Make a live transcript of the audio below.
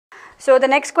So the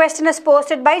next question is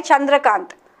posted by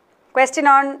Chandrakant. Question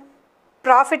on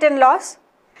profit and loss.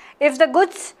 If the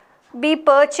goods be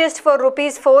purchased for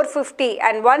rupees 450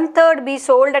 and 1/3 be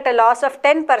sold at a loss of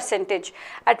 10%,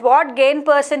 at what gain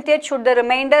percentage should the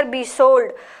remainder be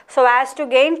sold so as to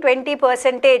gain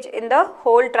 20% in the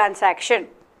whole transaction?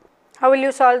 How will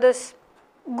you solve this?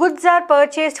 Goods are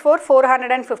purchased for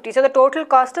 450, so the total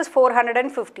cost is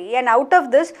 450, and out of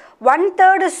this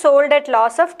 1/3 is sold at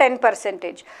loss of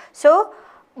 10%. So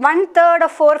 1/3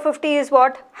 of 450 is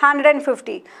what?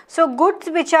 150. So goods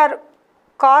which are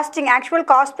costing, actual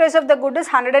cost price of the good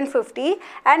is 150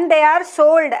 and they are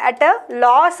sold at a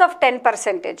loss of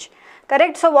 10%.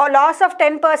 Correct? So loss of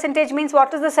 10% means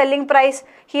what is the selling price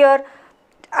here?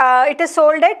 It is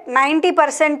sold at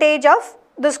 90% of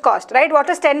this cost, right? What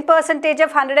is 10%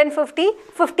 of 150?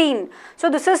 15. So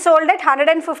this is sold at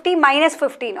 150 minus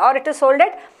 15, or it is sold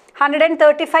at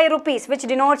 135 rupees, which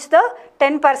denotes the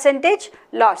 10%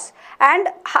 loss.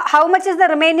 And how much is the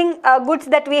remaining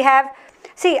goods that we have?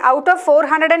 See, out of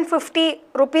 450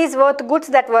 rupees worth goods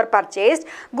that were purchased,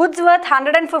 goods worth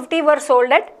 150 were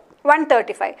sold at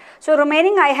 135. So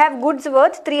remaining I have goods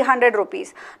worth 300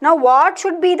 rupees. Now what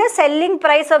should be the selling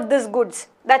price of this goods?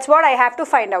 That's what I have to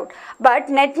find out. But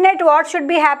net what should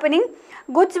be happening?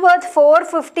 Goods worth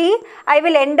 450, I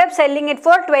will end up selling it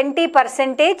for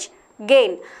 20%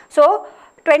 gain. So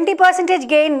 20%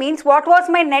 gain means what was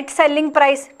my net selling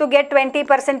price to get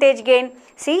 20% gain?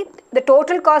 See, the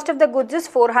total cost of the goods is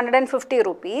 450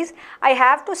 rupees. I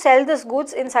have to sell this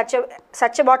goods in such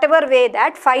a whatever way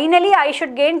that finally I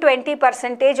should gain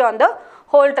 20% on the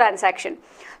whole transaction.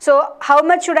 So how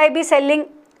much should I be selling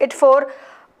it for?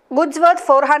 Goods worth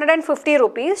 450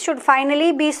 rupees should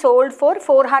finally be sold for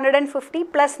 450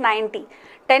 plus 90.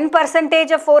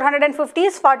 10% of 450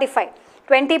 is 45.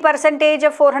 20%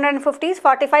 of 450 is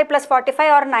 45 plus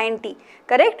 45 or 90,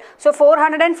 correct? So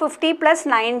 450 plus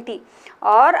 90,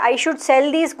 or I should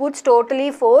sell these goods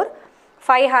totally for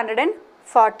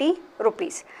 540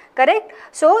 rupees, correct?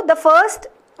 So the first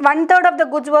 1/3 of the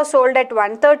goods was sold at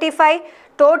 135,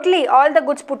 totally all the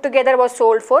goods put together was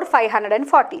sold for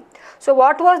 540. So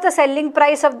what was the selling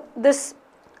price of this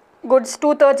goods,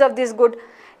 2/3 of this good?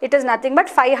 It is nothing but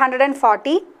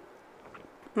 540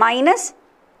 minus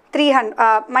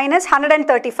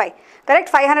 135, correct?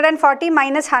 540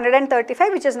 minus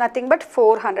 135, which is nothing but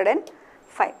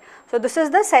 405. So this is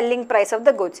the selling price of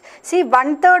the goods. See,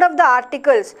 1/3 of the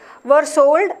articles were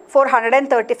sold for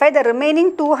 135, the remaining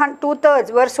 2/3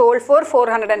 were sold for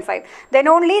 405. Then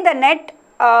only the net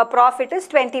profit is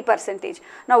 20%.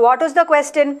 Now what is the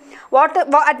question?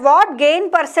 At what gain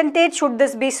percentage should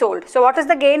this be sold? So what is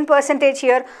the gain percentage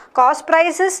here? Cost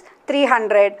price is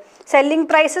 300, selling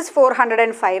price is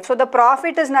 405. So the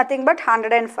profit is nothing but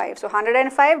 105. So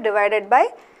 105 divided by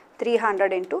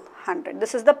 300 into 100.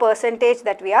 This is the percentage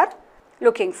that we are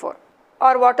looking for.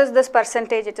 Or what is this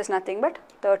percentage? It is nothing but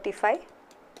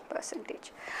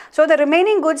 35%. So the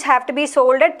remaining goods have to be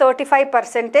sold at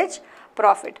 35%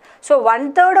 profit. So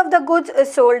 1/3 of the goods is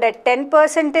sold at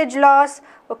 10% loss,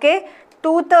 okay?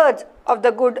 2/3 of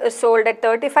the good is sold at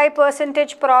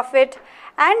 35% profit,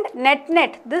 and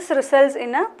net this results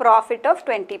in a profit of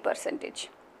 20%,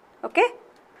 okay?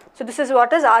 So this is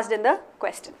what is asked in the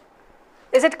question.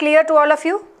 Is it clear to all of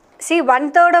you? See,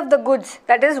 1/3 of the goods,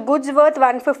 that is goods worth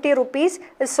 150 rupees,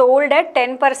 is sold at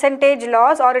 10%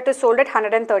 loss, or it is sold at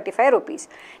 135 rupees.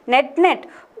 Net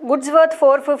goods worth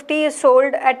 450 is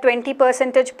sold at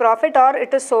 20% profit, or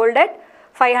it is sold at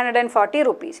 540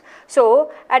 rupees. So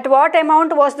at what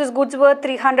amount was this goods worth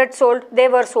 300 sold? They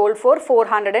were sold for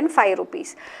 405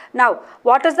 rupees. Now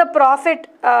what is the profit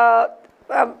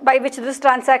by which this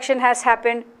transaction has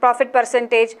happened? Profit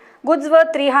percentage. Goods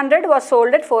worth 300 was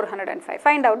sold at 405.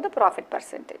 Find out the profit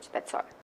percentage. That's all.